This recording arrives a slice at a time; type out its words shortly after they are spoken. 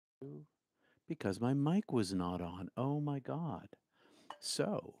Because my mic was not on. Oh my God.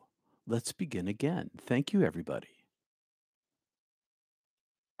 So let's begin again. Thank you, everybody.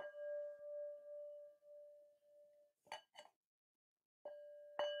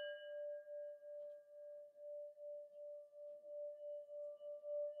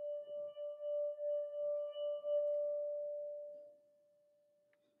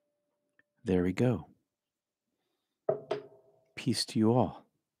 There we go. Peace to you all,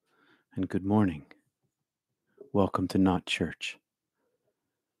 and good morning. Welcome to Not Church.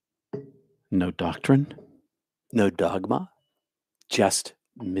 No doctrine, no dogma, just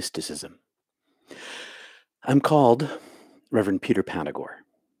mysticism. I'm called Reverend Peter Panagore,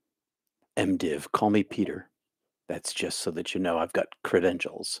 MDiv. Call me Peter. That's just so that you know I've got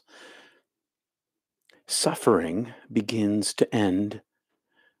credentials. Suffering begins to end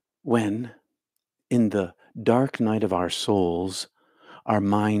when, in the dark night of our souls, our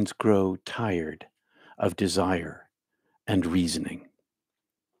minds grow tired of desire and reasoning.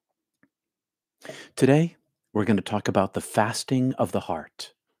 Today, we're going to talk about the fasting of the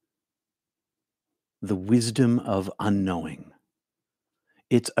heart, the wisdom of unknowing.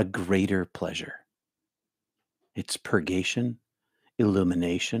 It's a greater pleasure. It's purgation,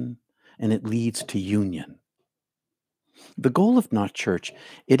 illumination, and it leads to union. The goal of Not Church,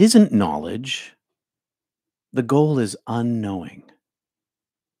 it isn't knowledge. The goal is unknowing.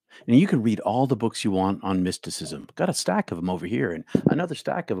 And you can read all the books you want on mysticism. Got a stack of them over here and another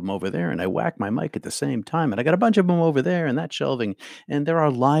stack of them over there. And I whack my mic at the same time. And I got a bunch of them over there and that shelving. And there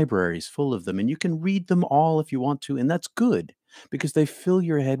are libraries full of them. And you can read them all if you want to. And that's good because they fill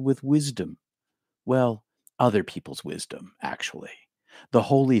your head with wisdom. Well, other people's wisdom, actually. The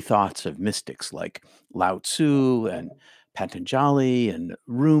holy thoughts of mystics like Lao Tzu and Patanjali and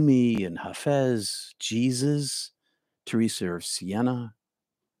Rumi and Hafez, Jesus, Teresa of Siena,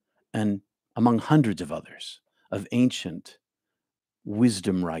 and among hundreds of others, of ancient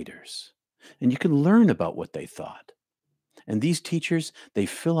wisdom writers. And you can learn about what they thought. And these teachers, they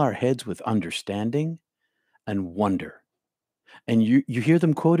fill our heads with understanding and wonder. And you hear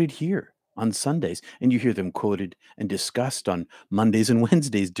them quoted here on Sundays, and you hear them quoted and discussed on Mondays and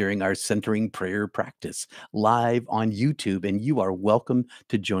Wednesdays during our centering prayer practice live on YouTube. And you are welcome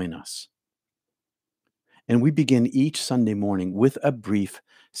to join us. And we begin each Sunday morning with a brief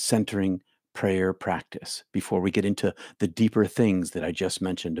centering prayer practice before we get into the deeper things that I just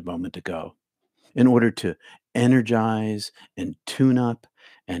mentioned a moment ago, in order to energize and tune up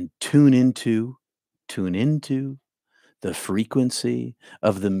and tune into the frequency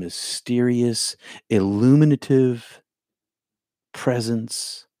of the mysterious, illuminative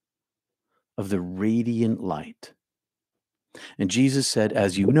presence of the radiant light. And Jesus said,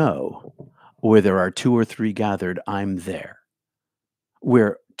 as you know, where there are two or three gathered, I'm there.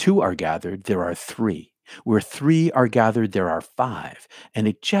 Where two are gathered, there are three. Where three are gathered, there are five. And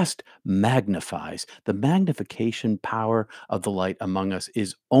it just magnifies. The magnification power of the light among us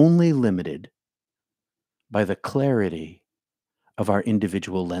is only limited by the clarity of our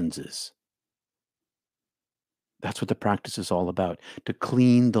individual lenses. That's what the practice is all about, to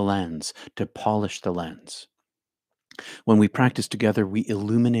clean the lens, to polish the lens. When we practice together, we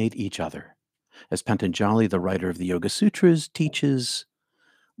illuminate each other. As Patanjali, the writer of the Yoga Sutras, teaches,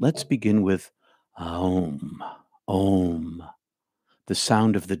 let's begin with Om, Om, the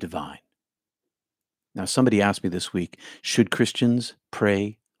sound of the divine. Now, somebody asked me this week, should Christians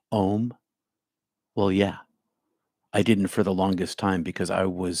pray Om? Well, yeah. I didn't for the longest time because I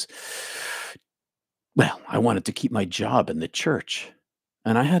wanted to keep my job in the church.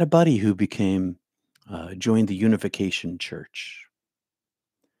 And I had a buddy who joined the Unification Church.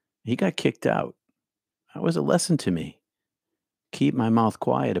 He got kicked out. That was a lesson to me. Keep my mouth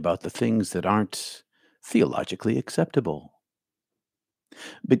quiet about the things that aren't theologically acceptable.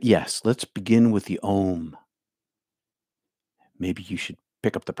 But yes, let's begin with the Om. Maybe you should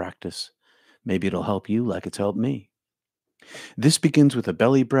pick up the practice. Maybe it'll help you like it's helped me. This begins with a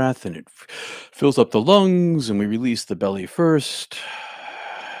belly breath and it fills up the lungs, and we release the belly first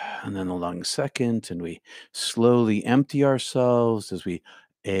and then the lungs second, and we slowly empty ourselves as we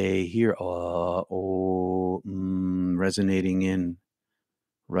hear resonating in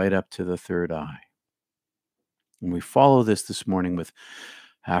right up to the third eye. And we follow this morning with,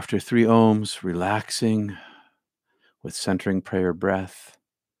 after 3 ohms, relaxing with centering prayer breath,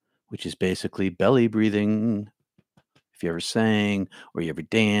 which is basically belly breathing. If you ever sang or you ever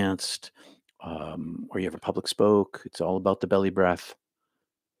danced or you ever public spoke, it's all about the belly breath,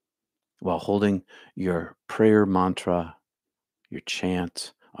 while holding your prayer mantra, your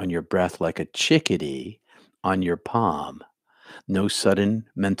chant on your breath like a chickadee on your palm. No sudden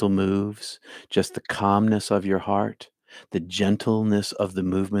mental moves, just the calmness of your heart, the gentleness of the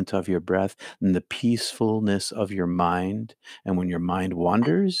movement of your breath, and the peacefulness of your mind. And when your mind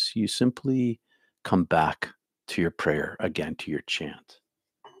wanders, you simply come back to your prayer again, to your chant.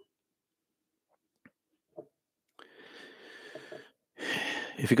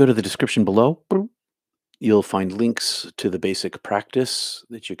 If you go to the description below, you'll find links to the basic practice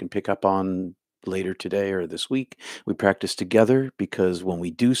that you can pick up on later today or this week. We practice together because when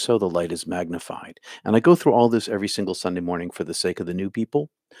we do so, the light is magnified. And I go through all this every single Sunday morning for the sake of the new people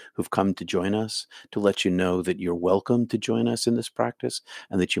who've come to join us, to let you know that you're welcome to join us in this practice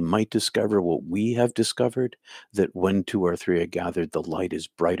and that you might discover what we have discovered, that when two or three are gathered, the light is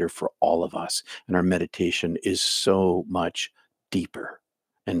brighter for all of us. And our meditation is so much deeper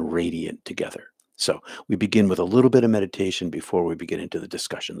and radiant together. So we begin with a little bit of meditation before we begin into the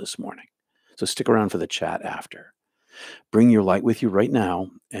discussion this morning. So stick around for the chat after. Bring your light with you right now,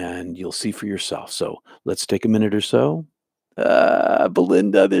 and you'll see for yourself. So let's take a minute or so.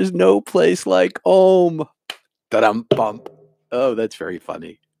 Belinda, there's no place like home. Da-dum bump. Oh, that's very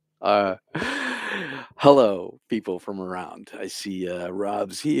funny. Uh, hello, people from around. I see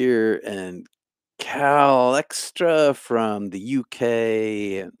Rob's here and Cal Extra from the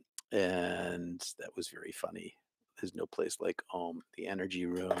UK, and that was very funny. There's no place like home. The Energy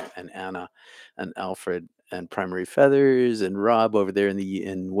Room, and Anna, and Alfred, and Primary Feathers, and Rob over there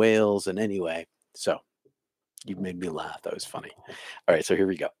in Wales. And anyway, so you made me laugh. That was funny. All right, so here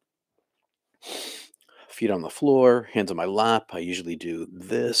we go. Feet on the floor, hands on my lap. I usually do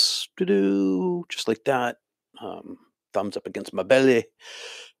this, just like that. Thumbs up against my belly.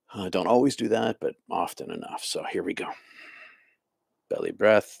 I don't always do that, but often enough. So here we go. Belly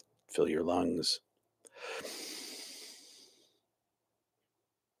breath, fill your lungs.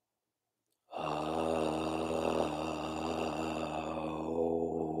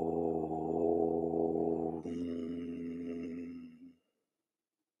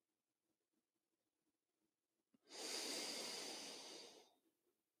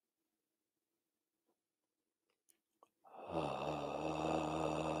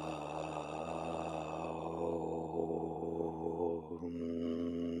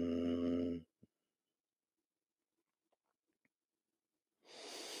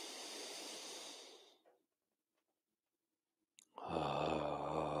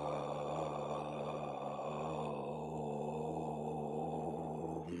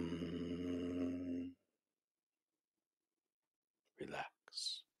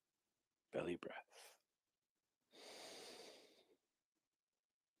 Relax. Belly breath.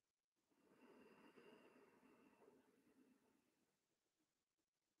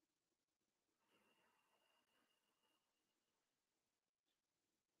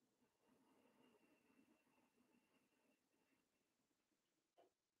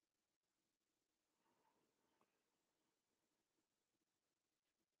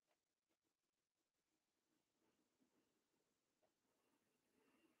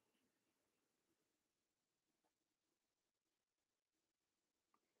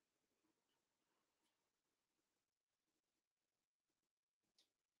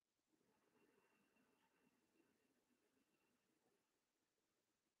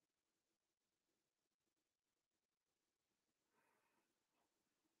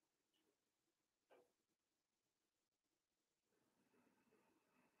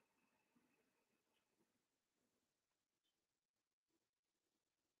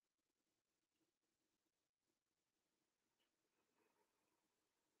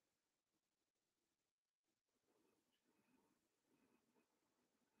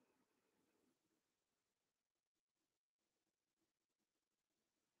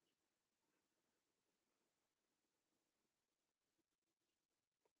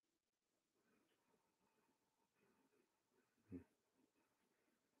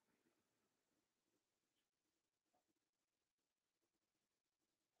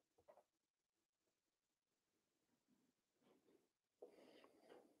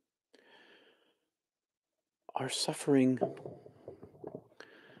 Our suffering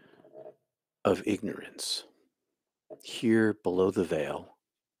of ignorance here below the veil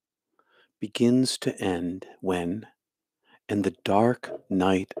begins to end when, in the dark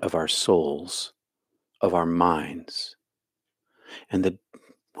night of our souls, of our minds, and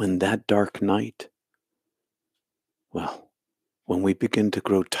when that dark night, well, when we begin to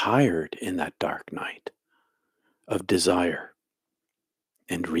grow tired in that dark night of desire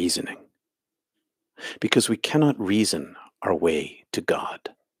and reasoning, because we cannot reason our way to God.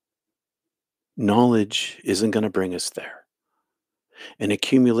 Knowledge isn't going to bring us there. An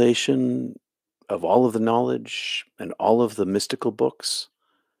accumulation of all of the knowledge and all of the mystical books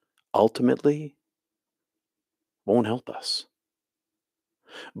ultimately won't help us.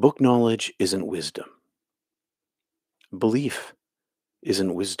 Book knowledge isn't wisdom. Belief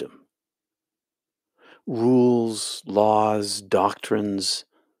isn't wisdom. Rules, laws, doctrines,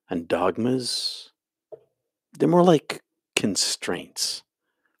 and dogmas, they're more like constraints,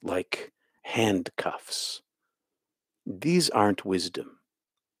 like handcuffs. These aren't wisdom.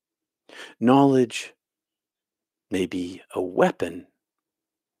 Knowledge may be a weapon,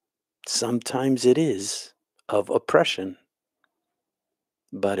 sometimes it is, of oppression,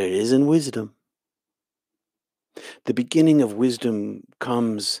 but it isn't wisdom. The beginning of wisdom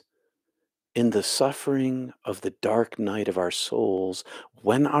comes in the suffering of the dark night of our souls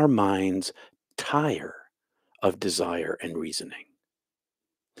when our minds tire of desire and reasoning.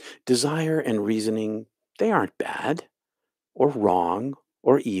 Desire and reasoning, they aren't bad or wrong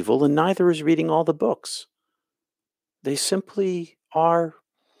or evil, and neither is reading all the books. They simply are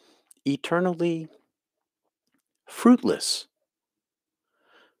eternally fruitless.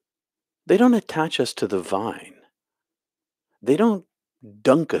 They don't attach us to the vine. They don't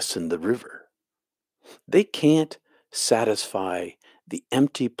dunk us in the river. They can't satisfy the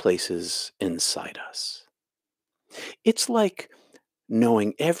empty places inside us. It's like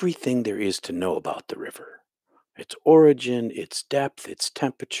knowing everything there is to know about the river: its origin, its depth, its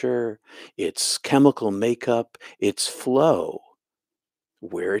temperature, its chemical makeup, its flow,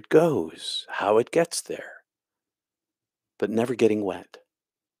 where it goes, how it gets there, but never getting wet,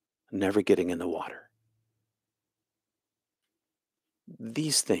 never getting in the water.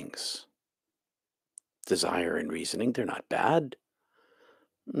 These things, desire and reasoning, they're not bad.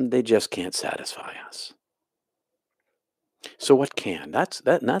 They just can't satisfy us. So what can?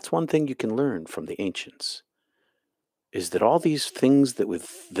 That's one thing you can learn from the ancients, is that all these things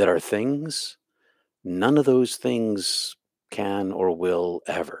that are things, none of those things can or will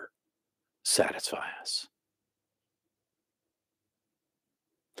ever satisfy us.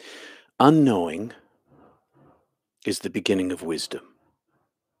 Unknowing is the beginning of wisdom.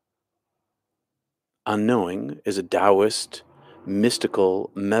 Unknowing is a Taoist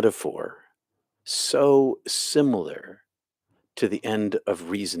mystical metaphor so similar to the end of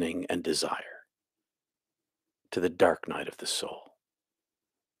reasoning and desire, to the dark night of the soul.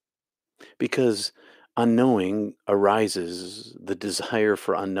 Because the desire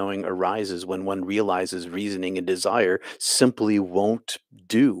for unknowing arises when one realizes reasoning and desire simply won't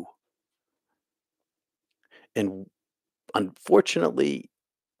do. And unfortunately,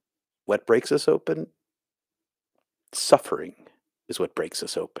 what breaks us open? Suffering is what breaks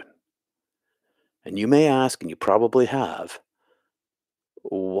us open. And you may ask, and you probably have,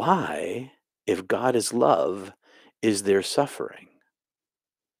 why, if God is love, is there suffering?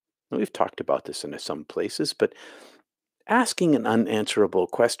 Now, we've talked about this in some places, but asking an unanswerable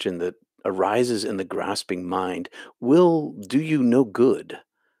question that arises in the grasping mind will do you no good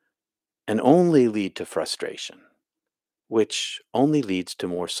and only lead to frustration, which only leads to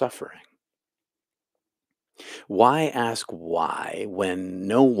more suffering. Why ask why when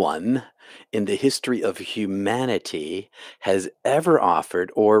no one in the history of humanity has ever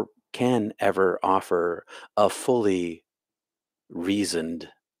offered or can ever offer a fully reasoned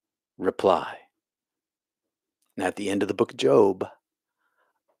reply? And at the end of the book of Job,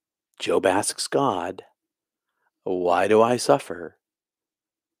 Job asks God, "Why do I suffer?"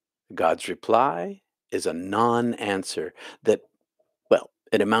 God's reply is a non answer that, well,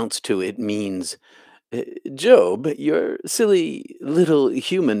 it amounts to, it means, Job, your silly little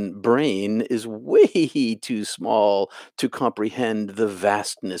human brain is way too small to comprehend the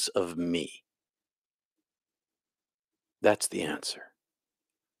vastness of me. That's the answer.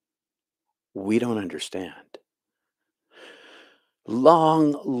 We don't understand.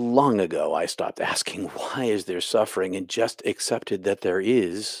 Long, long ago, I stopped asking, why is there suffering, and just accepted that there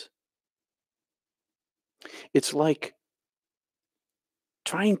is. It's like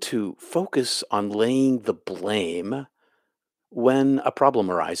trying to focus on laying the blame when a problem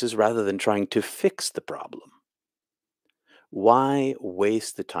arises rather than trying to fix the problem. Why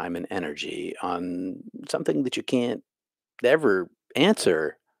waste the time and energy on something that you can't ever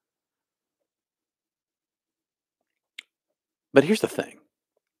answer? But here's the thing: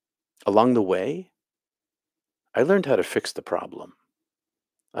 along the way, I learned how to fix the problem.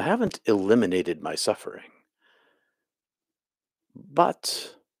 I haven't eliminated my suffering,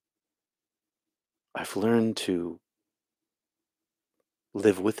 but I've learned to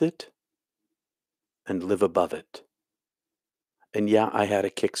live with it and live above it. And yeah, I had a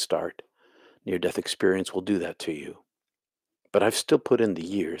kickstart. Near death experience will do that to you. But I've still put in the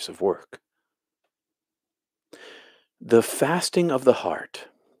years of work. The fasting of the heart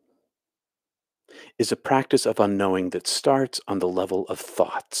is a practice of unknowing that starts on the level of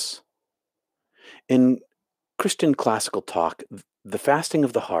thoughts. In Christian classical talk, the fasting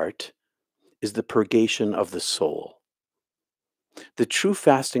of the heart is the purgation of the soul. The true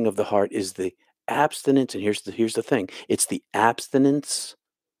fasting of the heart is the abstinence, and here's the thing, it's the abstinence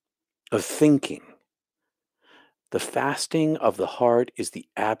of thinking. The fasting of the heart is the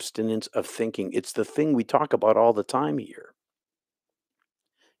abstinence of thinking. It's the thing we talk about all the time here.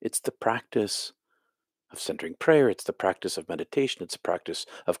 It's the practice of centering prayer, it's the practice of meditation, it's the practice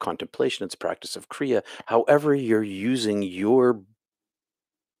of contemplation, it's the practice of kriya. However, you're using your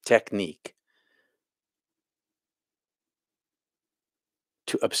technique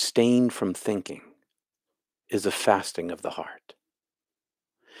to abstain from thinking is a fasting of the heart.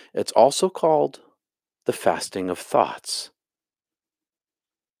 It's also called the fasting of thoughts.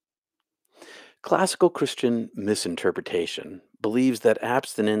 Classical Christian misinterpretation believes that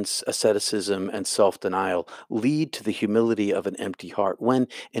abstinence, asceticism, and self denial lead to the humility of an empty heart, when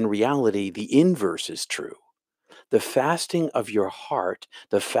in reality, the inverse is true. The fasting of your heart,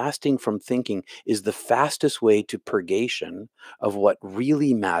 the fasting from thinking, is the fastest way to purgation of what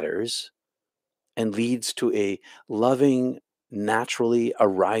really matters and leads to a loving, naturally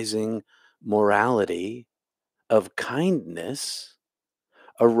arising morality of kindness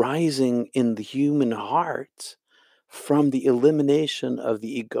arising in the human heart from the elimination of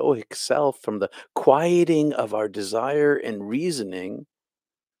the egoic self, from the quieting of our desire and reasoning,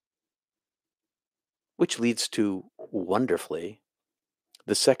 which leads to, wonderfully,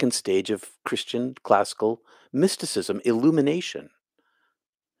 the second stage of Christian classical mysticism, illumination.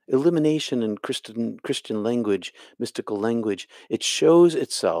 Illumination in Christian language, mystical language, it shows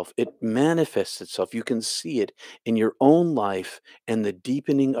itself, it manifests itself. You can see it in your own life and the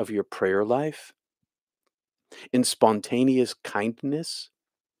deepening of your prayer life, in spontaneous kindness,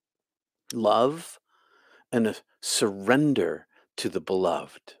 love, and a surrender to the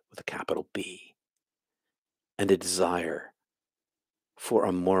beloved with a capital B, and a desire for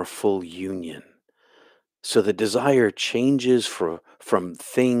a more full union. So the desire changes from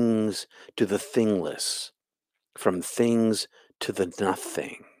things to the thingless, from things to the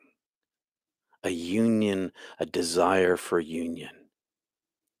nothing. A union, a desire for union.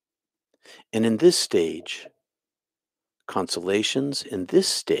 And in this stage, consolations in this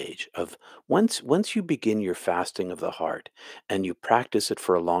stage of once you begin your fasting of the heart and you practice it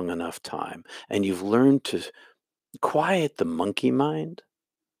for a long enough time and you've learned to quiet the monkey mind,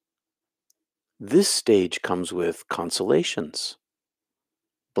 this stage comes with consolations,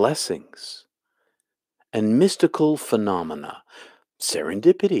 blessings, and mystical phenomena,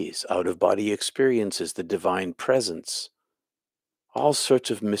 serendipities, out of body experiences, the divine presence, all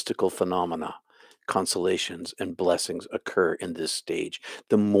sorts of mystical phenomena, consolations, and blessings occur in this stage.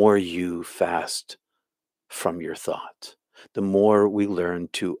 The more you fast from your thought, the more we learn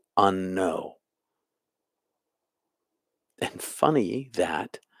to unknow. And funny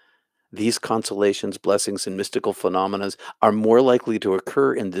that these consolations, blessings, and mystical phenomena are more likely to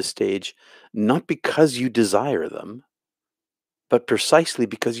occur in this stage, not because you desire them, but precisely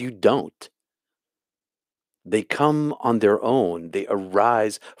because you don't. They come on their own. They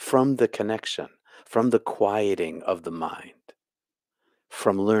arise from the connection, from the quieting of the mind,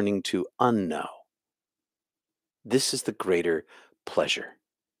 from learning to unknow. This is the greater pleasure.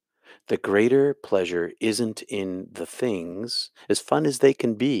 The greater pleasure isn't in the things, as fun as they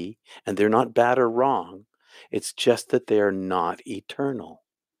can be, and they're not bad or wrong. It's just that they are not eternal.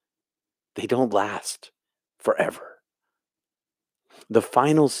 They don't last forever. The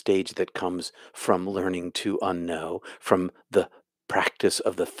final stage that comes from learning to unknow, from the practice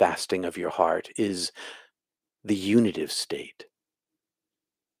of the fasting of your heart, is the unitive state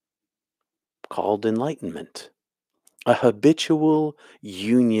called enlightenment, a habitual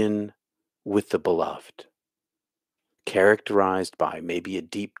union with the beloved, characterized by maybe a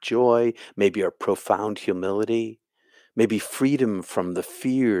deep joy, maybe a profound humility, maybe freedom from the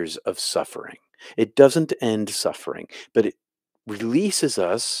fears of suffering. It doesn't end suffering, but it releases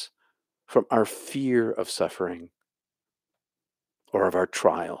us from our fear of suffering or of our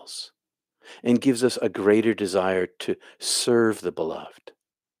trials and gives us a greater desire to serve the beloved.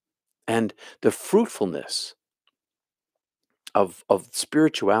 And the fruitfulness of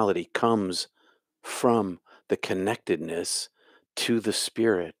spirituality comes from the connectedness to the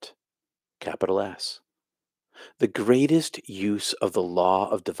Spirit, capital S. The greatest use of the law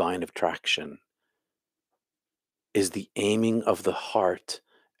of divine attraction is the aiming of the heart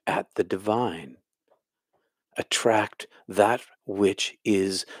at the divine. Attract that which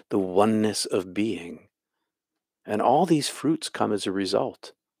is the oneness of being. And all these fruits come as a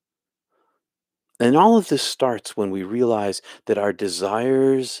result. And all of this starts when we realize that our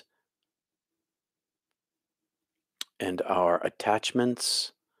desires and our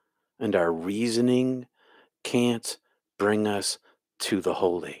attachments and our reasoning can't bring us to the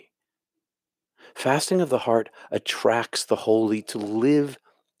holy. Fasting of the heart attracts the holy to live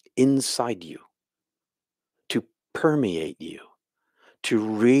inside you, to permeate you, to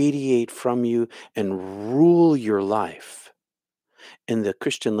radiate from you and rule your life. In the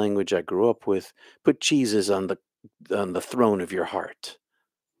Christian language I grew up with, put Jesus on the throne of your heart.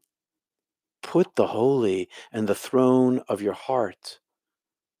 Put the holy and the throne of your heart.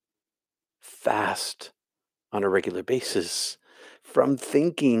 Fast on a regular basis from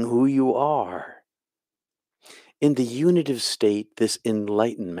thinking who you are. In the unitive state, this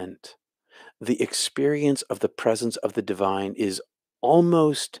enlightenment, the experience of the presence of the divine is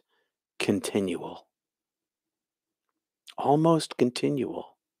almost continual. Almost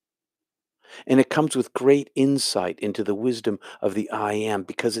continual. And it comes with great insight into the wisdom of the I am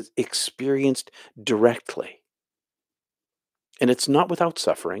because it's experienced directly. And it's not without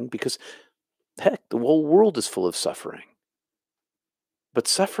suffering because, heck, the whole world is full of suffering. But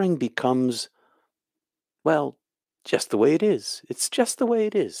suffering becomes, well, just the way it is. It's just the way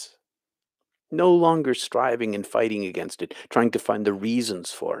it is. No longer striving and fighting against it, trying to find the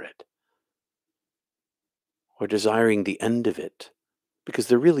reasons for it, or desiring the end of it, because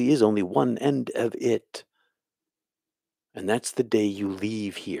there really is only one end of it. And that's the day you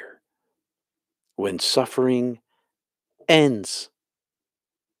leave here, when suffering ends.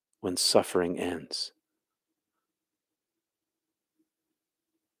 When suffering ends.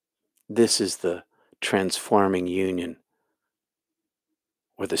 This is the transforming union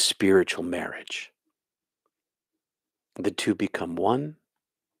or the spiritual marriage. The two become one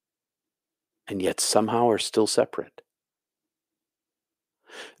and yet somehow are still separate.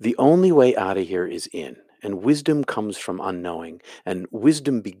 The only way out of here is in, and wisdom comes from unknowing, and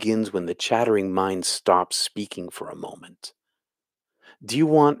wisdom begins when the chattering mind stops speaking for a moment. Do you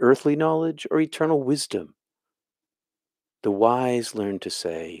want earthly knowledge or eternal wisdom? The wise learn to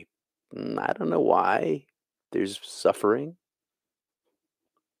say, I don't know why there's suffering.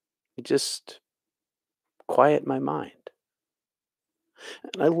 Just quiet my mind.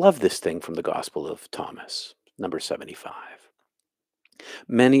 And I love this thing from the Gospel of Thomas, number 75.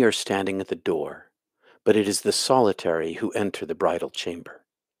 Many are standing at the door, but it is the solitary who enter the bridal chamber.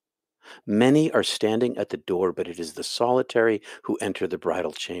 Many are standing at the door, but it is the solitary who enter the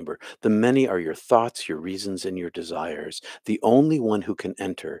bridal chamber. The many are your thoughts, your reasons, and your desires. The only one who can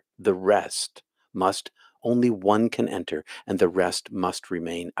enter, the rest must, only one can enter, and the rest must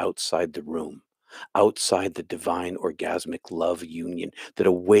remain outside the room, outside the divine orgasmic love union that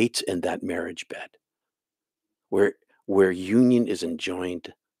awaits in that marriage bed, where union is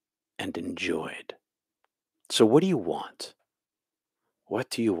enjoined and enjoyed. So what do you want? What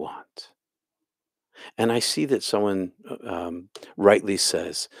do you want? And I see that someone rightly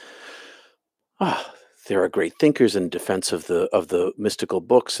says, "Ah, there are great thinkers in defense of the mystical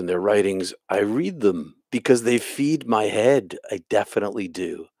books and their writings. I read them because they feed my head. I definitely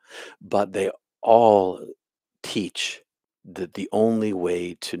do, but they all teach that the only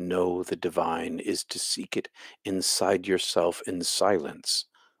way to know the divine is to seek it inside yourself in silence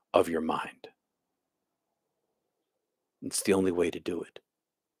of your mind. It's the only way to do it.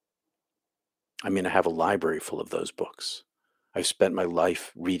 I mean, I have a library full of those books. I've spent my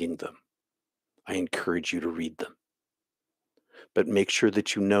life reading them. I encourage you to read them. But make sure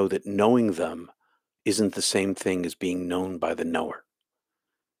that you know that knowing them isn't the same thing as being known by the knower.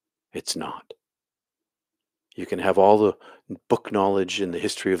 It's not. You can have all the book knowledge in the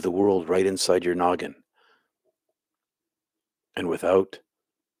history of the world right inside your noggin. And without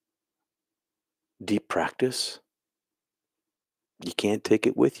deep practice, you can't take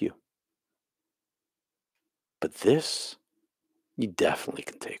it with you. But this, you definitely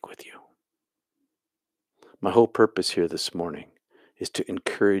can take with you. My whole purpose here this morning is to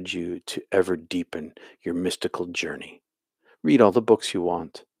encourage you to ever deepen your mystical journey. Read all the books you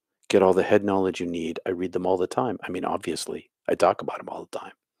want. Get all the head knowledge you need. I read them all the time. I mean, obviously, I talk about them all the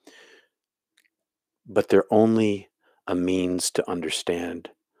time. But they're only a means to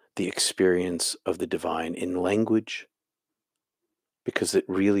understand the experience of the divine in language because it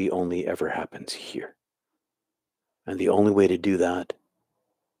really only ever happens here. And the only way to do that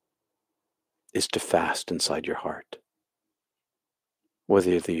is to fast inside your heart. Whether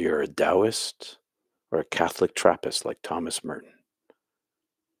you're a Taoist or a Catholic Trappist like Thomas Merton,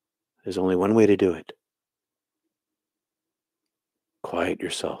 there's only one way to do it. Quiet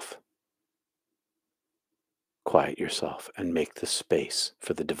yourself. quiet yourself and make the space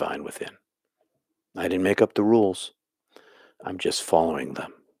for the divine within. I didn't make up the rules. I'm just following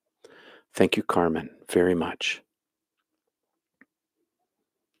them. Thank you, Carmen, very much.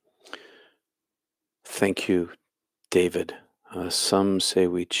 Thank you, David. Some say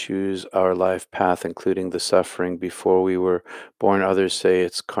we choose our life path, including the suffering, before we were born. Others say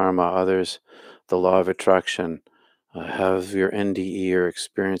it's karma. Others, the law of attraction. Have your NDE or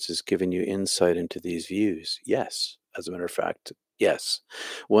experiences given you insight into these views? Yes, as a matter of fact, yes.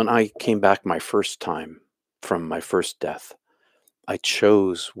 When I came back my first time from my first death, I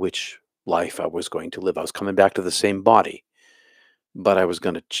chose which life I was going to live. I was coming back to the same body, but I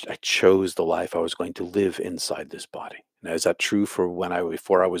chose the life I was going to live inside this body. Now, is that true for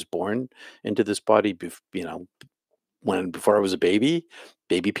before I was born into this body? Before I was a baby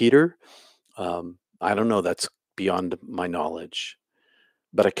Peter? I don't know. That's beyond my knowledge.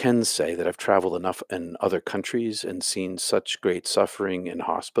 But I can say that I've traveled enough in other countries and seen such great suffering in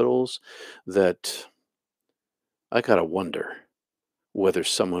hospitals that I gotta wonder whether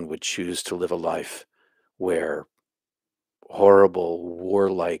someone would choose to live a life where horrible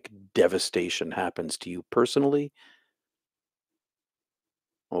warlike devastation happens to you personally.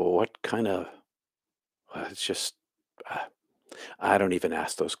 What kind of, it's just, uh, I don't even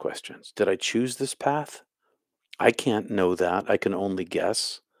ask those questions. Did I choose this path? I can't know that. I can only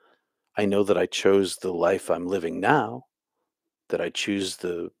guess. I know that I chose the life I'm living now. Did I choose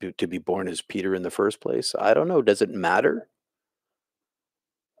to be born as Peter in the first place? I don't know. Does it matter?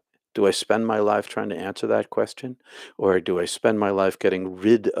 Do I spend my life trying to answer that question, or do I spend my life getting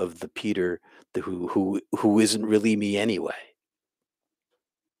rid of the Peter who isn't really me anyway?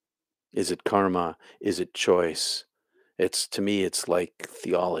 Is it karma? Is it choice? It's, to me, it's like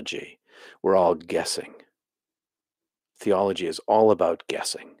theology. We're all guessing. Theology is all about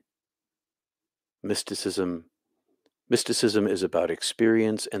guessing. Mysticism Mysticism is about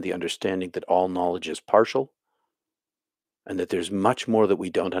experience and the understanding that all knowledge is partial and that there's much more that we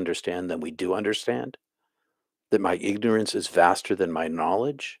don't understand than we do understand, that my ignorance is vaster than my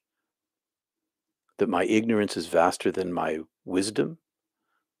knowledge, that my ignorance is vaster than my wisdom,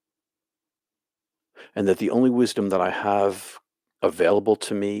 and that the only wisdom that I have available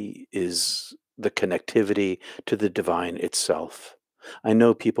to me is the connectivity to the divine itself. I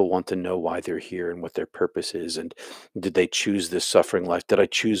know people want to know why they're here and what their purpose is, and did they choose this suffering life? Did I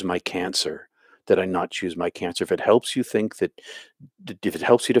choose my cancer? Did I not choose my cancer? If it helps you think that, if it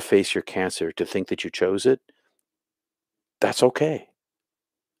helps you to face your cancer, to think that you chose it, that's okay.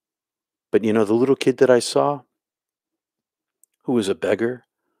 But the little kid that I saw, who was a beggar,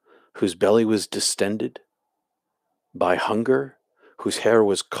 whose belly was distended by hunger, whose hair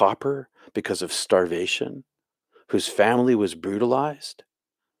was copper because of starvation, whose family was brutalized,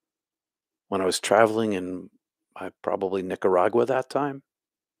 when I was traveling in probably Nicaragua that time,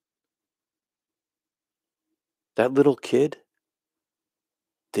 that little kid,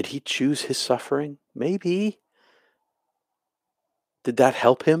 did he choose his suffering? Maybe. Did that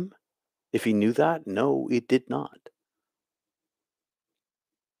help him if he knew that? No, it did not.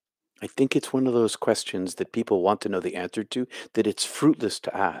 I think it's one of those questions that people want to know the answer to, that it's fruitless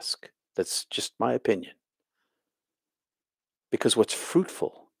to ask. That's just my opinion. Because what's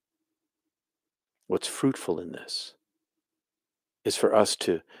fruitful in this is for us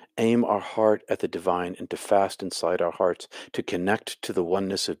to aim our heart at the divine and to fast inside our hearts, to connect to the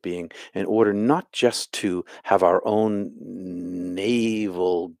oneness of being, in order not just to have our own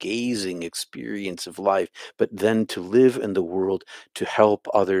navel gazing experience of life, but then to live in the world to help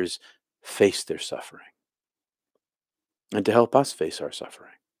others face their suffering and to help us face our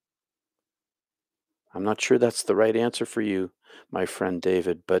suffering. I'm not sure that's the right answer for you, my friend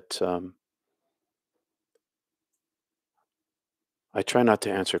David, but I try not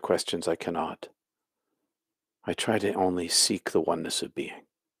to answer questions I cannot. I try to only seek the oneness of being.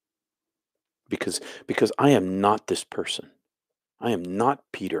 Because I am not this person. I am not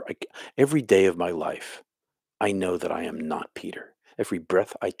Peter. Every day of my life, I know that I am not Peter. Every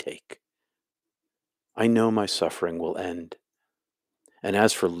breath I take, I know my suffering will end. And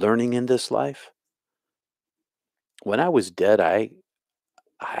as for learning in this life, when I was dead,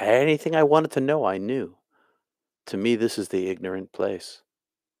 anything I wanted to know, I knew. To me, this is the ignorant place.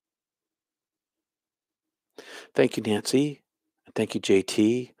 Thank you, Nancy. Thank you,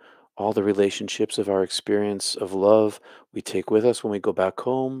 JT. All the relationships of our experience of love we take with us when we go back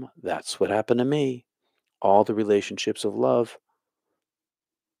home. That's what happened to me. All the relationships of love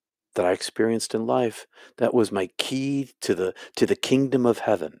that I experienced in life, that was my key to the kingdom of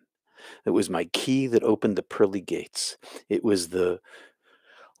heaven. It was my key that opened the pearly gates. It was the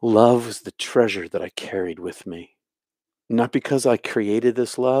Love was the treasure that I carried with me. Not because I created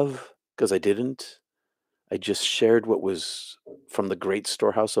this love, because I didn't. I just shared what was from the great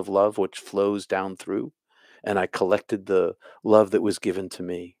storehouse of love, which flows down through, and I collected the love that was given to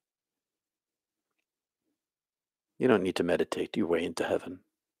me. You don't need to meditate your way into heaven.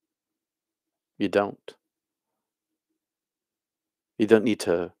 You don't. You don't need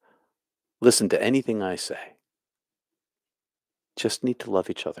to listen to anything I say. Just need to love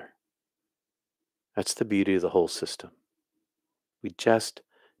each other. That's the beauty of the whole system. We just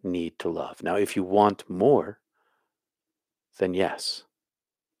need to love. Now, if you want more, then yes,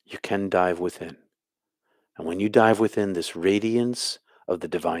 you can dive within. And when you dive within, this radiance of the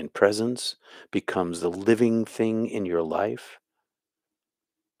divine presence becomes the living thing in your life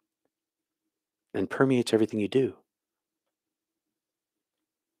and permeates everything you do.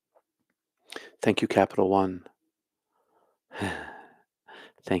 Thank you, Capital One.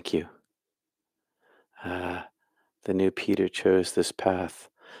 Thank you. Uh, the new Peter chose this path.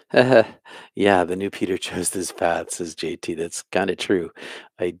 Yeah, the new Peter chose this path, says JT. That's kind of true.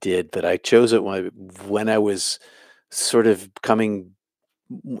 I did, but I chose it when I was sort of coming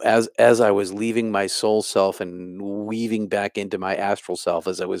as I was leaving my soul self and weaving back into my astral self,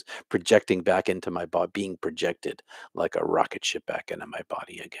 as I was projecting back into my body, being projected like a rocket ship back into my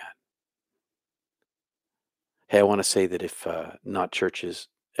body again. Hey, I want to say that if not churches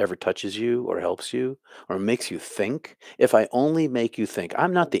ever touches you or helps you or makes you think, if I only make you think,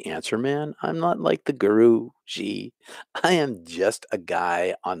 I'm not the answer man. I'm not like the guru. Gee, I am just a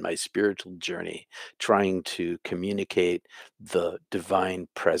guy on my spiritual journey trying to communicate the divine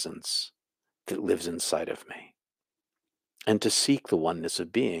presence that lives inside of me and to seek the oneness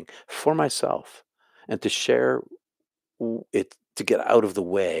of being for myself and to share it, to get out of the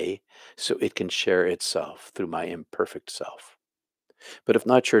way so it can share itself through my imperfect self. But if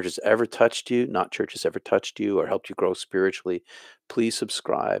not church has ever touched you, not church has ever touched you or helped you grow spiritually, please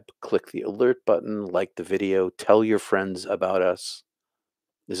subscribe, click the alert button, like the video, tell your friends about us.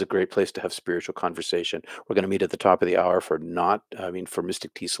 This is a great place to have spiritual conversation. We're going to meet at the top of the hour for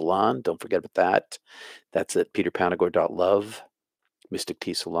Mystic Tea Salon. Don't forget about that. That's at peterpanagore.love. Mystic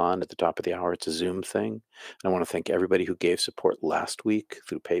Tea Salon at the top of the hour. It's a Zoom thing. And I want to thank everybody who gave support last week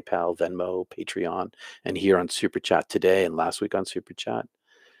through PayPal, Venmo, Patreon, and here on Super Chat today and last week on Super Chat.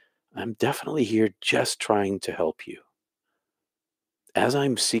 I'm definitely here just trying to help you as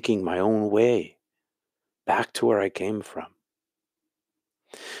I'm seeking my own way back to where I came from.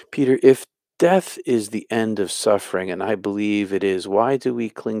 Peter, if death is the end of suffering, and I believe it is, why do we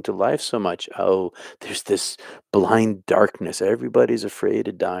cling to life so much? Oh, there's this blind darkness. Everybody's afraid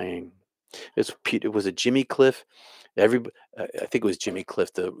of dying. It's Peter. Was it Jimmy Cliff? Every I think it was Jimmy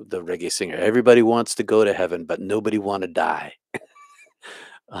Cliff, the reggae singer. Everybody wants to go to heaven, but nobody want to die.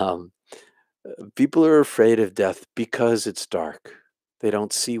 Um, People are afraid of death because it's dark. They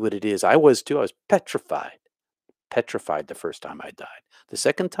don't see what it is. I was too. I was petrified the first time I died. The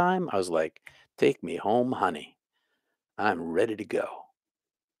second time, I was like, "Take me home, honey. I'm ready to go."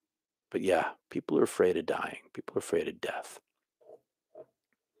 But yeah, people are afraid of dying. People are afraid of death.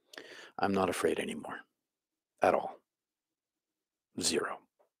 I'm not afraid anymore at all. Zero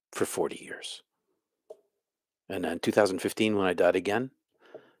for 40 years. And then 2015, when I died again,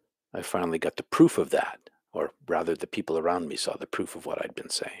 I finally got the proof of that, or rather, the people around me saw the proof of what I'd been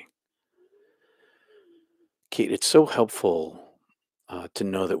saying. Kate, it's so helpful to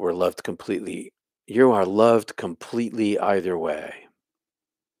know that we're loved completely. You are loved completely either way.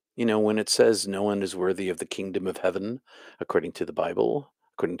 You know, when it says no one is worthy of the kingdom of heaven, according to the Bible,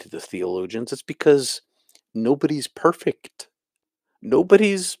 according to the theologians, it's because nobody's perfect.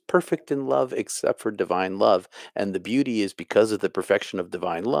 Nobody's perfect in love except for divine love. And the beauty is because of the perfection of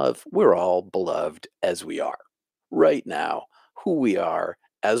divine love, we're all beloved as we are right now, who we are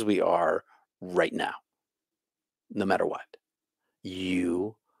as we are right now, no matter what.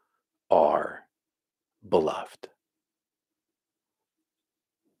 You are beloved.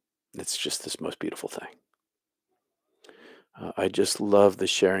 It's just this most beautiful thing. I just love the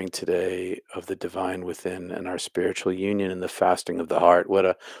sharing today of the divine within and our spiritual union and the fasting of the heart. What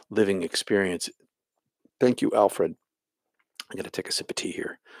a living experience. Thank you, Alfred. I'm going to take a sip of tea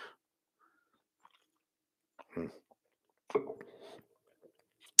here. Mm.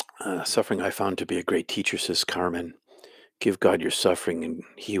 Suffering I found to be a great teacher, says Carmen. Give God your suffering and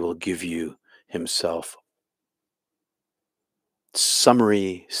he will give you himself.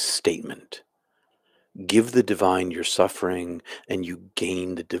 Summary statement. Give the divine your suffering and you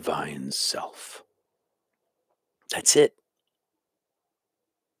gain the divine self. That's it.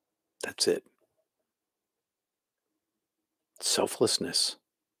 That's it. Selflessness.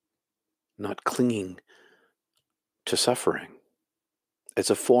 not clinging to suffering. It's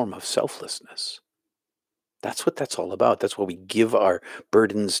a form of selflessness. That's what that's all about. That's why we give our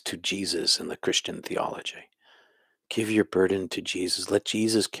burdens to Jesus in the Christian theology. Give your burden to Jesus. Let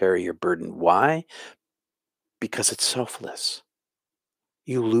Jesus carry your burden. Why? Because it's selfless.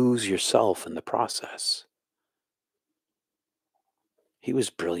 You lose yourself in the process. He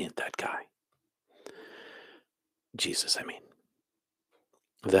was brilliant, that guy. Jesus, I mean.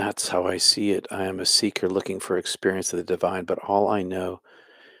 That's how I see it. I am a seeker looking for experience of the divine, but all I know,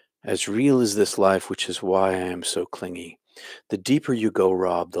 as real as this life, which is why I am so clingy. The deeper you go,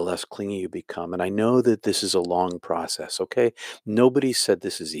 Rob, the less clingy you become. And I know that this is a long process, okay? Nobody said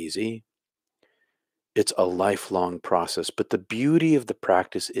this is easy. It's a lifelong process. But the beauty of the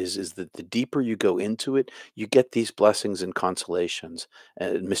practice is that the deeper you go into it, you get these blessings and consolations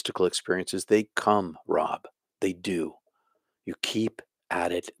and mystical experiences. They come, Rob. They do. You keep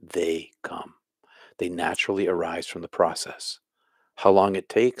at it, they come. They naturally arise from the process. How long it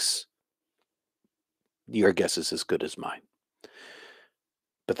takes, your guess is as good as mine.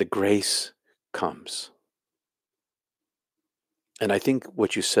 But the grace comes. And I think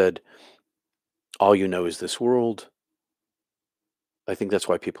what you said, all you know is this world, I think that's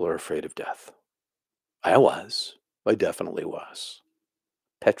why people are afraid of death. I was. I definitely was.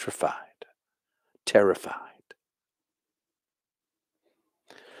 Petrified. Terrified.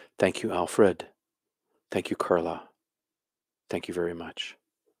 Thank you, Alfred. Thank you, Carla. Thank you very much.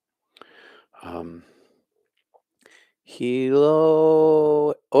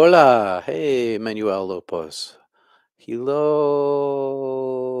 Hello. Hola. Hey, Manuel Lopez. Hello.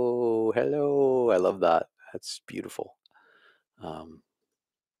 Hello. I love that. That's beautiful. I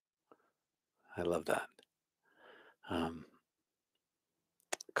love that.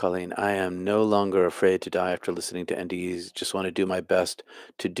 Colleen, I am no longer afraid to die after listening to NDEs. Just want to do my best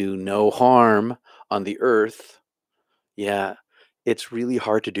to do no harm on the earth. Yeah, it's really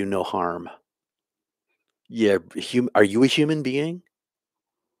hard to do no harm. Yeah, are you a human being?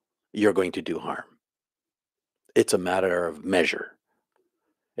 You're going to do harm. It's a matter of measure.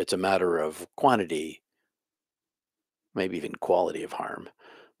 It's a matter of quantity, maybe even quality of harm.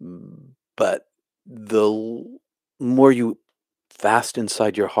 But the more you fast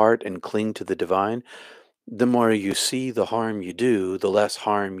inside your heart and cling to the divine, the more you see the harm you do, the less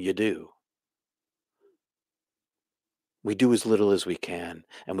harm you do. We do as little as we can,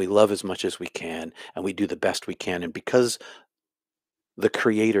 and we love as much as we can, and we do the best we can. And because the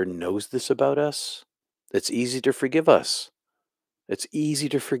Creator knows this about us, it's easy to forgive us. It's easy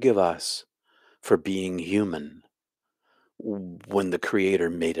to forgive us for being human when the Creator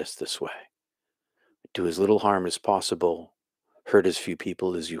made us this way. Do as little harm as possible, hurt as few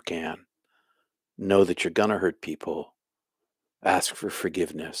people as you can. Know that you're going to hurt people. Ask for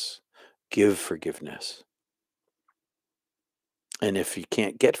forgiveness. Give forgiveness. And if you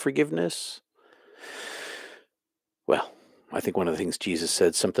can't get forgiveness, well, I think one of the things Jesus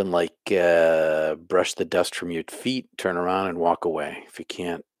said, something like, brush the dust from your feet, turn around and walk away. If you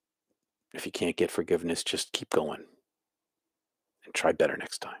can't get forgiveness, just keep going and try better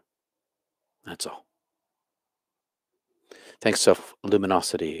next time. That's all. Thanks,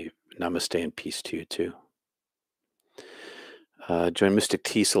 self-luminosity. Namaste and peace to you too. Join Mystic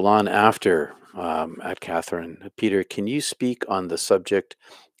Tea Salon after at Catherine. Peter, can you speak on the subject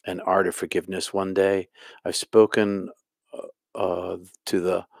and art of forgiveness one day? I've spoken to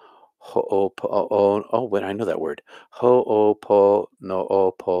the wait, I know that word.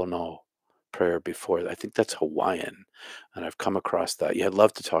 Ho'oponopono prayer before. I think that's Hawaiian, and I've come across that. Yeah, I'd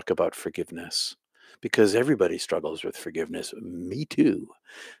love to talk about forgiveness because everybody struggles with forgiveness. Me too.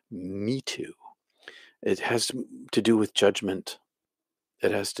 Me too. It has to do with judgment.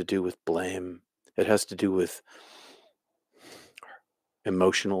 It has to do with blame. It has to do with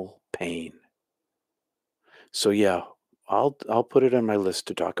emotional pain. So yeah, I'll put it on my list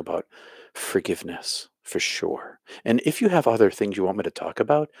to talk about forgiveness for sure. And if you have other things you want me to talk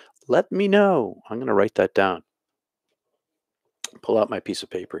about, let me know. I'm going to write that down. Pull out my piece of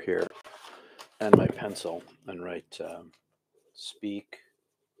paper here and my pencil and write speak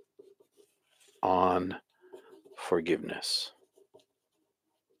on forgiveness.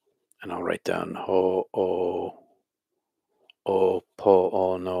 And I'll write down ho o po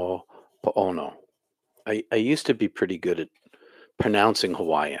ono po ono. I used to be pretty good at pronouncing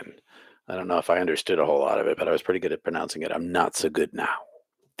Hawaiian. I don't know if I understood a whole lot of it, but I was pretty good at pronouncing it. I'm not so good now.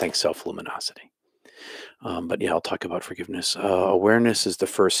 Thanks, self-luminosity. But yeah, I'll talk about forgiveness. Awareness is the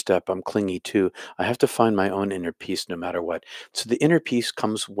first step. I'm clingy too. I have to find my own inner peace no matter what. So the inner peace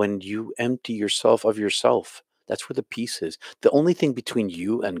comes when you empty yourself of yourself. That's where the peace is. The only thing between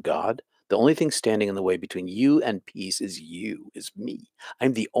you and God, The only thing standing in the way between you and peace is you, is me.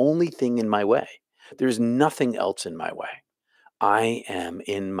 I'm the only thing in my way. There's nothing else in my way. I am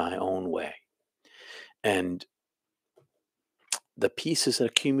in my own way. And the peace is a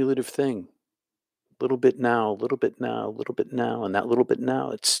cumulative thing. Little bit now, a little bit now, a little bit now, and that little bit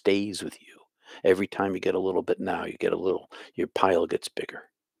now, it stays with you. Every time you get a little bit now, you get a little, your pile gets bigger.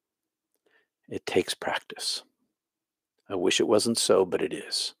 It takes practice. I wish it wasn't so, but it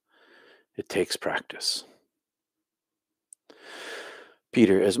is. It takes practice.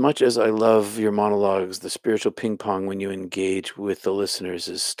 Peter, as much as I love your monologues, the spiritual ping pong when you engage with the listeners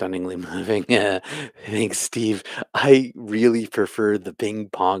is stunningly moving. Thanks, Steve. I really prefer the ping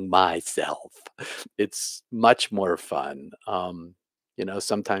pong myself. It's much more fun.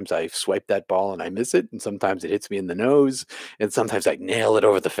 Sometimes I swipe that ball and I miss it, and sometimes it hits me in the nose, and sometimes I nail it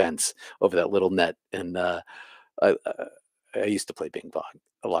over the fence, over that little net. And I used to play ping pong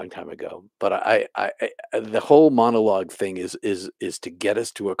a long time ago, but the whole monologue thing is to get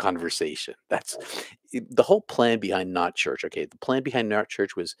us to a conversation. That's the whole plan behind Not Church. Okay, the plan behind Not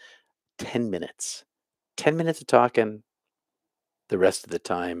Church was 10 minutes, 10 minutes of talking, the rest of the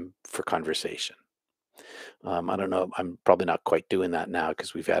time for conversation. I don't know. I'm probably not quite doing that now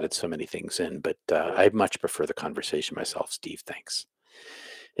because we've added so many things in, but I much prefer the conversation myself. Steve, thanks.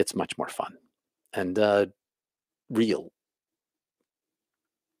 It's much more fun and real.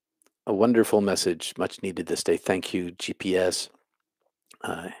 A wonderful message, much needed this day. Thank you, GPS.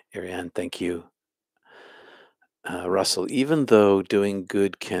 Ariane, thank you. Russell, even though doing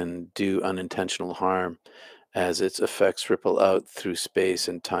good can do unintentional harm as its effects ripple out through space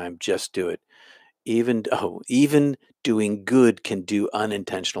and time, just do it. Even doing good can do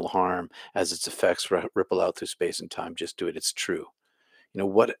unintentional harm as its effects ripple out through space and time, just do it. It's true.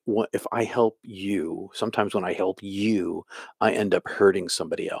 What if I help you? Sometimes when I help you, I end up hurting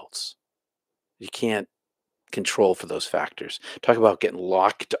somebody else. You can't control for those factors. Talk about getting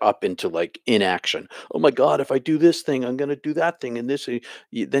locked up into like inaction. Oh my God, if I do this thing, I'm going to do that thing. And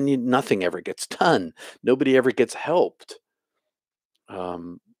nothing ever gets done. Nobody ever gets helped.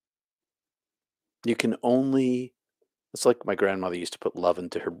 Um, you can only, it's like my grandmother used to put love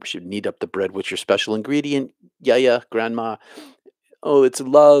into her. She'd knead up the bread. What's your special ingredient? Yeah, grandma. Oh, it's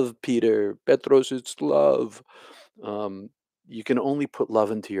love, Peter. Petros, it's love. Um, you can only put love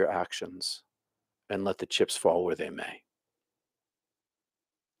into your actions and let the chips fall where they may.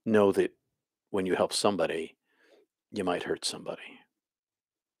 Know that when you help somebody, you might hurt somebody.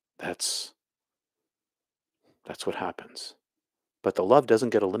 That's what happens. But the love doesn't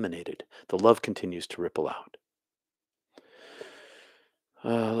get eliminated. The love continues to ripple out.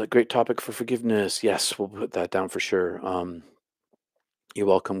 A great topic for forgiveness. Yes, we'll put that down for sure. You're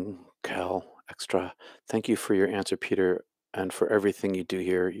welcome, Cal Extra. Thank you for your answer, Peter, and for everything you do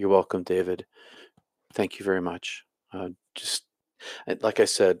here. You're welcome, David. Thank you very much. Just like I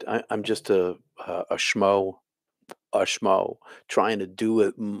said, I'm just a schmo, trying to do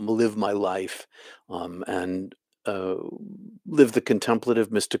it, live my life, and uh, live the contemplative,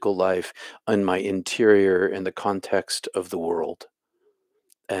 mystical life in my interior in the context of the world,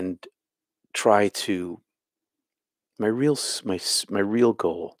 and try to. My real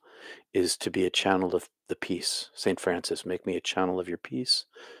goal is to be a channel of the peace. Saint Francis, make me a channel of your peace.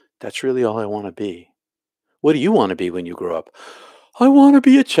 That's really all I want to be. What do you want to be when you grow up? I want to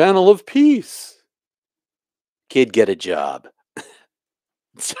be a channel of peace. Kid, get a job.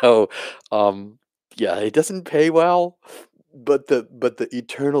 So, yeah, it doesn't pay well, but the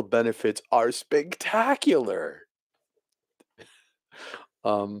eternal benefits are spectacular.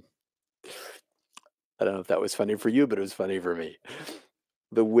 Um, I don't know if that was funny for you, but it was funny for me.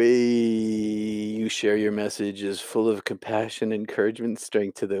 The way you share your message is full of compassion, encouragement,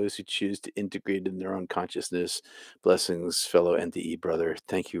 strength to those who choose to integrate in their own consciousness. Blessings, fellow NDE brother.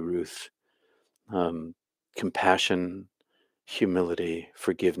 Thank you, Ruth. Compassion, humility,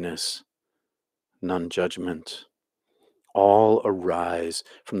 forgiveness, non-judgment, all arise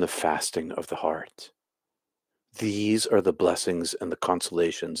from the fasting of the heart. These are the blessings and the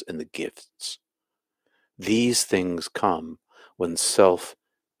consolations and the gifts. These things come when self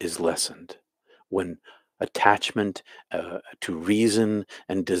is lessened, when attachment to reason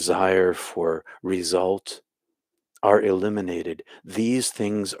and desire for result are eliminated. These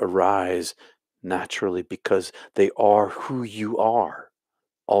things arise naturally because they are who you are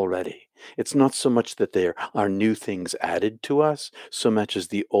already. It's not so much that there are new things added to us, so much as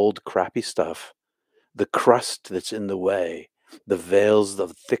the old crappy stuff, the crust that's in the way, the veils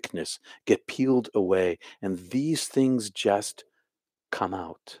of thickness get peeled away, and these things just come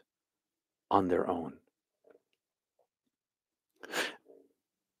out on their own.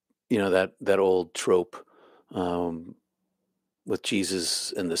 that old trope, um, with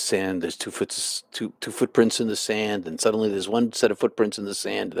Jesus in the sand. There's two footprints in the sand, and suddenly there's one set of footprints in the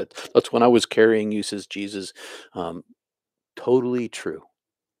sand. That's when I was carrying you, says Jesus. Um, totally true.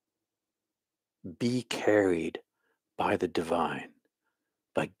 Be carried by the divine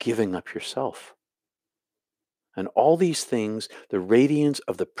by giving up yourself. And all these things, the radiance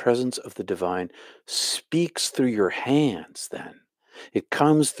of the presence of the divine speaks through your hands then. It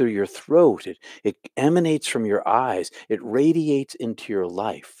comes through your throat. It emanates from your eyes. It radiates into your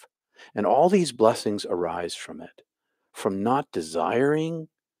life. And all these blessings arise from it. From not desiring,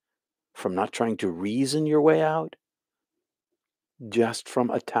 from not trying to reason your way out, just from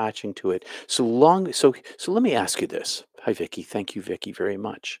attaching to it. So let me ask you this. Hi, Vicky. Thank you, Vicky, very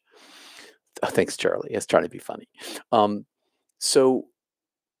much. Oh, thanks, Charlie. It's trying to be funny. Um, so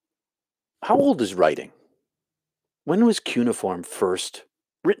how old is writing? When was cuneiform first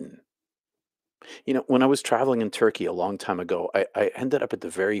written? When I was traveling in Turkey a long time ago, I ended up at the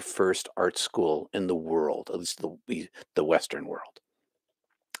very first art school in the world, at least the Western world.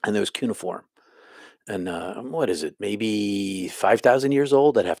 And there was cuneiform. And what is it? Maybe 5,000 years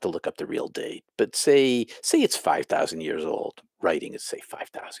old? I'd have to look up the real date. But say it's 5,000 years old. Writing is, say,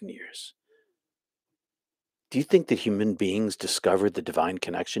 5,000 years. Do you think that human beings discovered the divine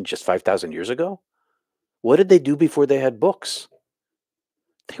connection just 5,000 years ago? What did they do before they had books?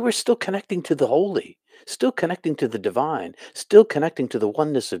 They were still connecting to the holy, still connecting to the divine, still connecting to the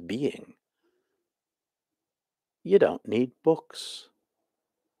oneness of being. You don't need books.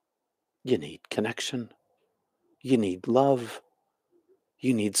 You need connection. You need love.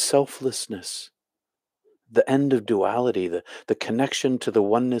 You need selflessness. The end of duality, the connection to the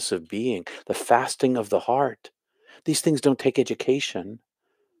oneness of being, the fasting of the heart. These things don't take education,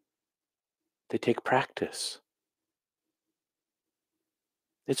 they take practice.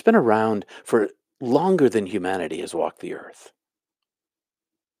 It's been around for longer than humanity has walked the earth.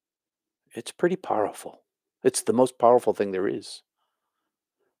 It's pretty powerful. It's the most powerful thing there is.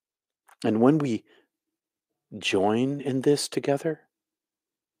 And when we join in this together,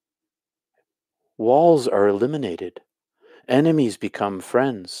 walls are eliminated, enemies become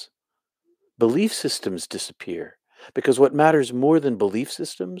friends, belief systems disappear. Because what matters more than belief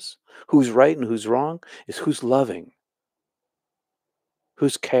systems, who's right and who's wrong, is who's loving,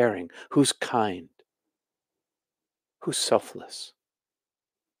 who's caring, who's kind, who's selfless.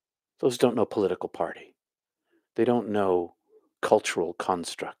 Those don't know political party. They don't know cultural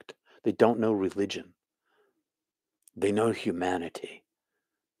construct. They don't know religion. They know humanity.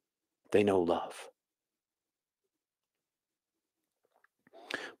 They know love.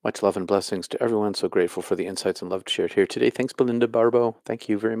 Much love and blessings to everyone. So grateful for the insights and love shared here today. Thanks, Belinda Barbo. Thank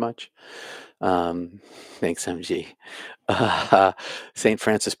you very much. Um, thanks, MG. St.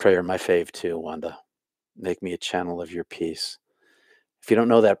 Francis prayer, my fave too, Wanda. Make me a channel of your peace. If you don't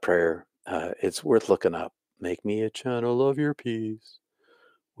know that prayer, it's worth looking up. Make me a channel of your peace.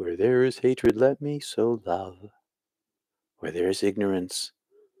 Where there is hatred, let me sow love. Where there is ignorance,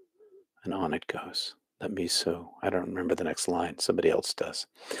 and on it goes. Let me sow. I don't remember the next line. Somebody else does.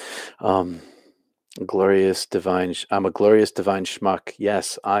 Glorious divine. I'm a glorious divine schmuck.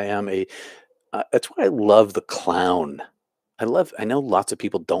 Yes, I am a. That's why I love the clown. I know lots of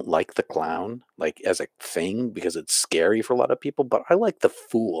people don't like the clown, like as a thing, because it's scary for a lot of people. But I like the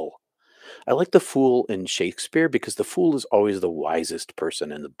fool. I like the fool in Shakespeare because the fool is always the wisest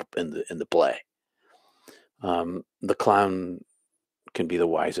person in the play. The clown can be the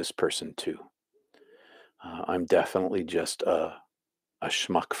wisest person too. I'm definitely just a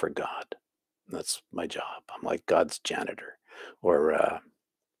schmuck for God. That's my job. I'm like God's janitor, or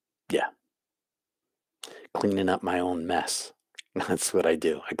yeah, cleaning up my own mess. That's what I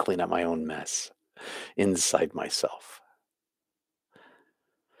do. I clean up my own mess inside myself.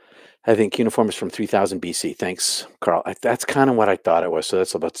 I think cuneiform is from 3000 BC. Thanks, Carl. That's kind of what I thought it was. So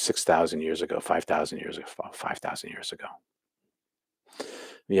that's about 6,000 years ago, 5,000 years ago, 5,000 years ago.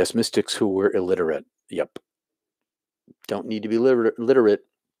 Yes, mystics who were illiterate. Yep. Don't need to be literate.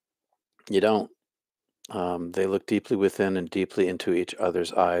 You don't. They looked deeply within and deeply into each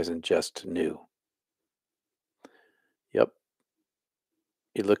other's eyes and just knew. Yep.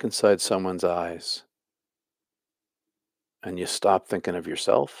 You look inside someone's eyes and you stop thinking of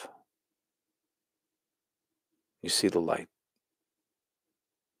yourself. You see the light,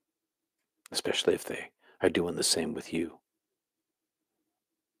 especially if they are doing the same with you.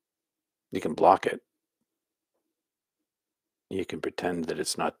 You can block it. You can pretend that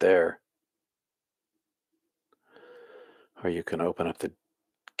it's not there. Or you can open up the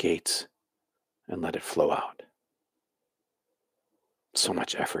gates and let it flow out. So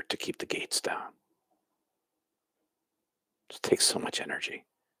much effort to keep the gates down. It takes so much energy.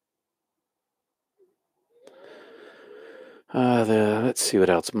 Let's see what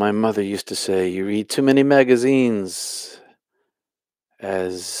else. My mother used to say, you read too many magazines,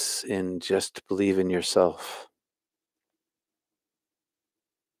 as in just believe in yourself.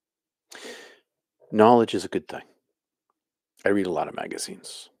 Knowledge is a good thing. I read a lot of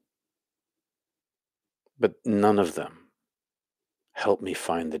magazines, but none of them help me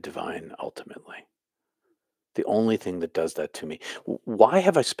find the divine ultimately. The only thing that does that to me. Why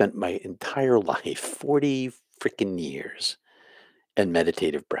have I spent my entire life, 40 freaking years, in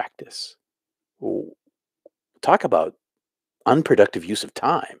meditative practice? Talk about unproductive use of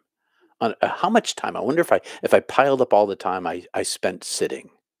time. How much time? I wonder if I piled up all the time I spent sitting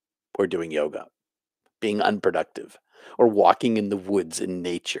or doing yoga, being unproductive, or walking in the woods in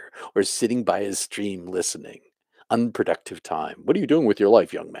nature, or sitting by a stream listening. Unproductive time. What are you doing with your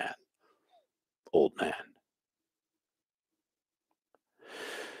life, young man? Old man.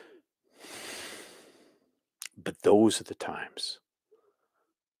 But those are the times.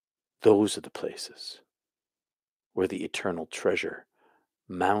 Those are the places where the eternal treasure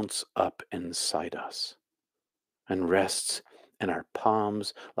mounts up inside us and rests in our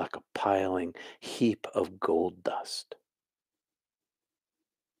palms like a piling heap of gold dust,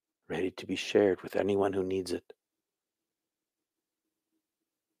 ready to be shared with anyone who needs it.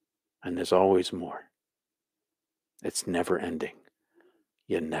 And there's always more. It's never ending.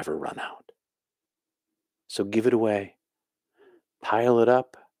 You never run out. So give it away. Pile it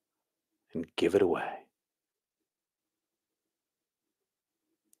up and give it away.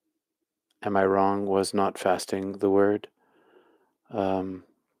 Am I wrong? Was not fasting the word?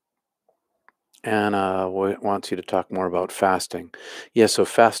 Anna wants you to talk more about fasting. Yeah, so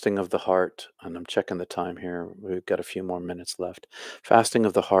fasting of the heart, and I'm checking the time here. We've got a few more minutes left. Fasting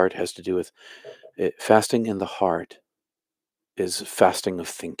of the heart has to do with fasting in the heart is fasting of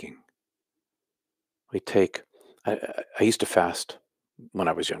thinking. We take. I used to fast when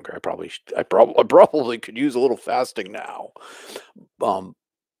I was younger. I probably could use a little fasting now, um,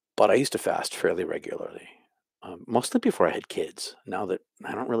 but I used to fast fairly regularly, mostly before I had kids. Now that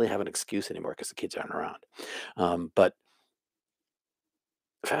I don't really have an excuse anymore because the kids aren't around, but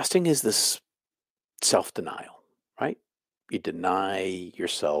fasting is this self-denial, right? You deny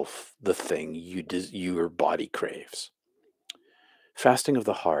yourself the thing your body craves. Fasting of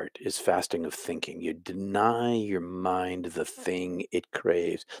the heart is fasting of thinking. You deny your mind the thing it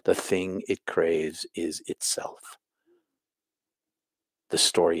craves. The thing it craves is itself, the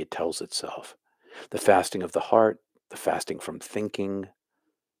story it tells itself. The fasting of the heart, the fasting from thinking,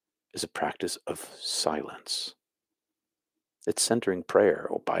 is a practice of silence. It's centering prayer,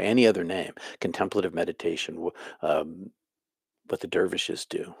 or by any other name, contemplative meditation, what the dervishes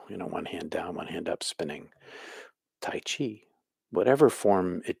do, one hand down, one hand up, spinning, Tai Chi, whatever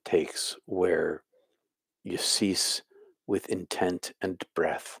form it takes, where you cease with intent and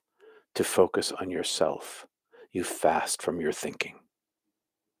breath to focus on yourself. You fast from your thinking.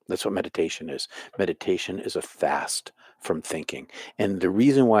 That's what meditation is. Meditation is a fast from thinking. And the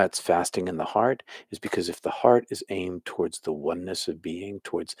reason why it's fasting in the heart is because if the heart is aimed towards the oneness of being,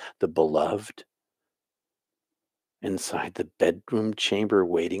 towards the beloved, inside the bedroom chamber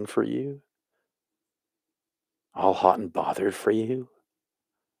waiting for you, all hot and bothered for you,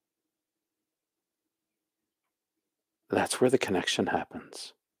 that's where the connection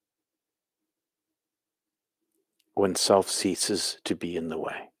happens. When self ceases to be in the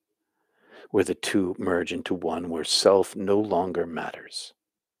way, where the two merge into one, where self no longer matters.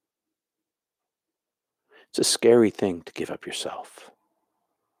 It's a scary thing to give up yourself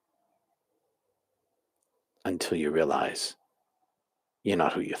until you realize you're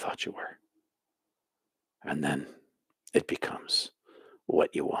not who you thought you were. And then it becomes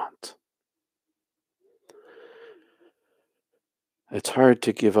what you want. It's hard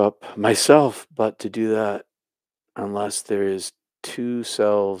to give up myself, but to do that unless there is two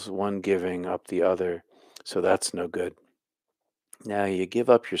selves, one giving up the other. So that's no good. Now you give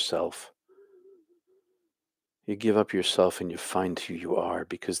up yourself. You give up yourself and you find who you are,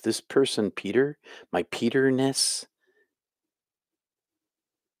 because this person, Peter, my Peterness,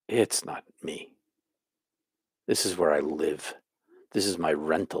 it's not me. This is where I live. This is my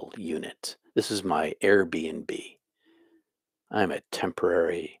rental unit. This is my Airbnb. I'm a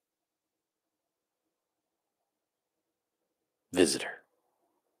temporary visitor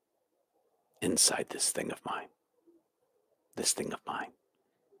inside this thing of mine. This thing of mine,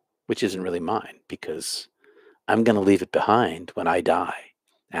 which isn't really mine, because I'm going to leave it behind when I die.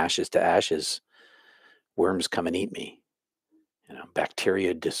 Ashes to ashes, worms come and eat me.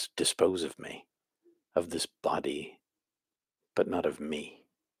 Bacteria dispose of me, of this body, but not of me.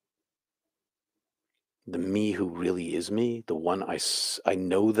 The me who really is me, the one I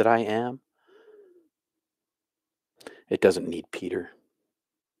know that I am, it doesn't need Peter.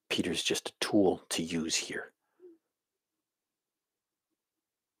 Peter's just a tool to use here.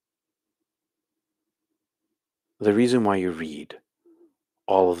 The reason why you read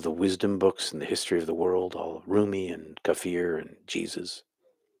all of the wisdom books in the history of the world, all of Rumi and Kafir and Jesus,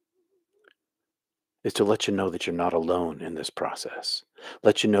 is to let you know that you're not alone in this process.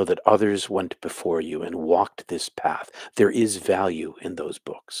 Let you know that others went before you and walked this path. There is value in those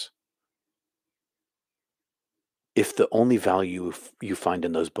books. If the only value you find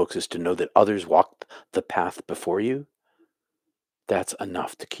in those books is to know that others walked the path before you, that's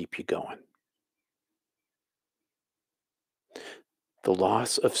enough to keep you going. The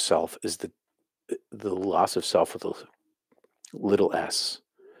loss of self is the loss of self with a little s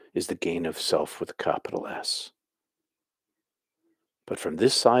is the gain of self with a capital S. But from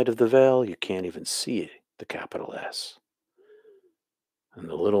this side of the veil, you can't even see the capital S. And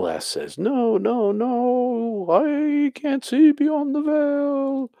the little s says, no, no, no, I can't see beyond the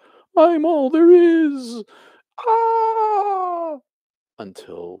veil. I'm all there is. Ah!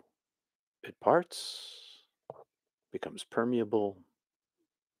 Until it parts, becomes permeable,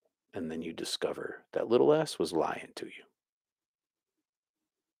 and then you discover that little s was lying to you.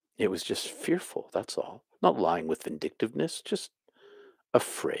 It was just fearful, that's all. Not lying with vindictiveness, just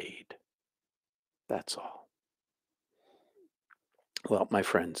afraid. That's all. Well, my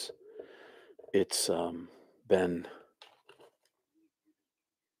friends, it's been,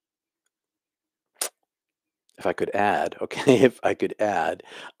 if I could add, okay, if I could add,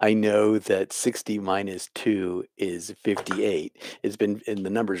 I know that 60 minus 2 is 58. It's been, and the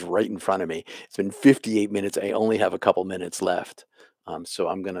number's right in front of me. It's been 58 minutes. I only have a couple minutes left. So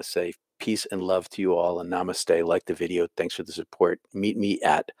I'm going to say peace and love to you all and namaste. Like the video. Thanks for the support. Meet me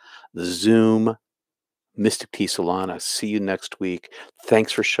at the Zoom Mystic Tea Salon. I'll see you next week.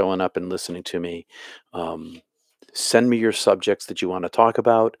 Thanks for showing up and listening to me. Um, Send me your subjects that you want to talk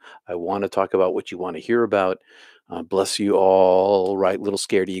about. I want to talk about what you want to hear about. Bless you all. Right, little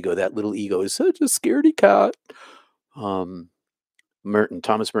scaredy ego. That little ego is such a scaredy cat. Thomas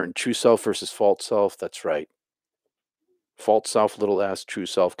Merton, true self versus false self. That's right. False self, little s, true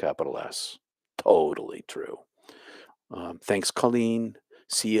self, capital S. Totally true. Thanks, Colleen.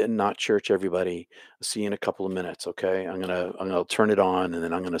 See you in Not Church, everybody. See you in a couple of minutes, okay? I'm gonna turn it on, and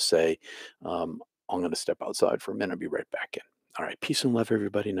then I'm gonna say, I'm gonna step outside for a minute. I'll be right back in. All right, peace and love,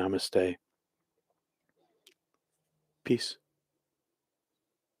 everybody. Namaste. Peace.